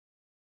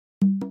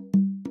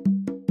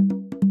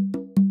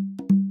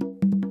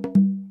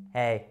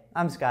Hey,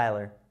 I'm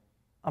Skylar.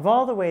 Of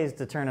all the ways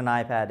to turn an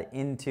iPad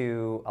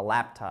into a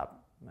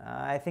laptop,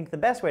 I think the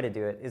best way to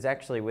do it is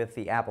actually with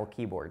the Apple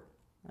keyboard.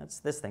 That's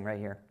this thing right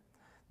here.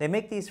 They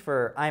make these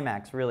for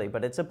iMacs really,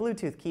 but it's a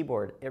Bluetooth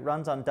keyboard. It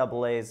runs on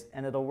AA's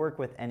and it'll work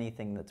with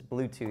anything that's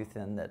Bluetooth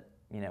and that,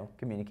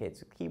 communicates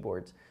with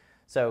keyboards.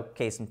 So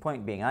case in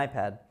point being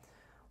iPad.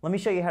 Let me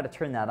show you how to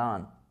turn that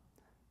on.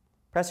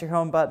 Press your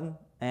home button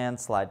and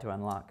slide to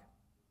unlock.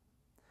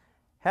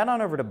 Head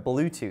on over to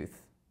Bluetooth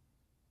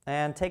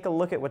and take a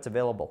look at what's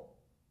available.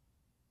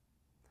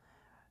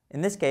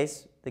 In this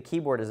case, the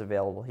keyboard is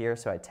available here,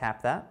 so I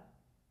tap that,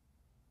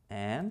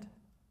 and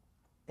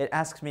it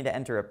asks me to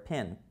enter a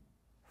PIN,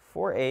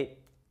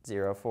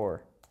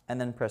 4804,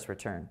 and then press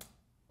return.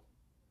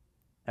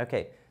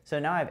 Okay, so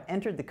now I've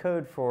entered the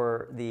code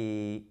for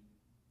the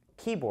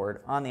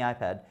keyboard on the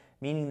iPad,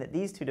 meaning that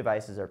these two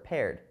devices are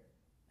paired.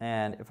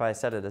 And if I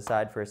set it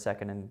aside for a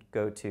second and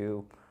go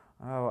to,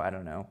 I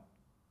don't know,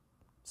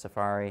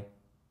 Safari,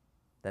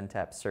 then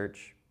tap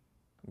search,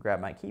 grab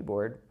my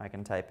keyboard, I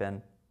can type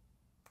in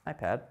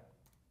iPad,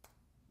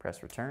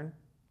 press return,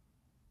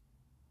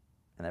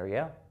 and there we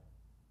go.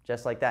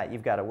 Just like that,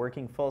 you've got a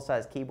working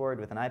full-size keyboard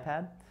with an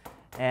iPad.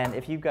 And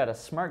if you've got a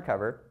smart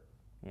cover,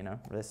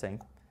 this thing,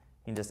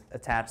 you can just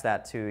attach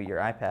that to your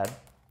iPad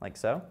like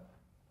so,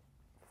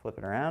 flip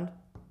it around,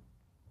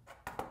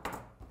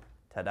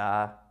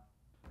 ta-da,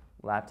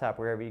 laptop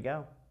wherever you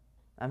go.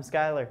 I'm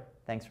Skylar.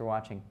 Thanks for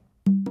watching.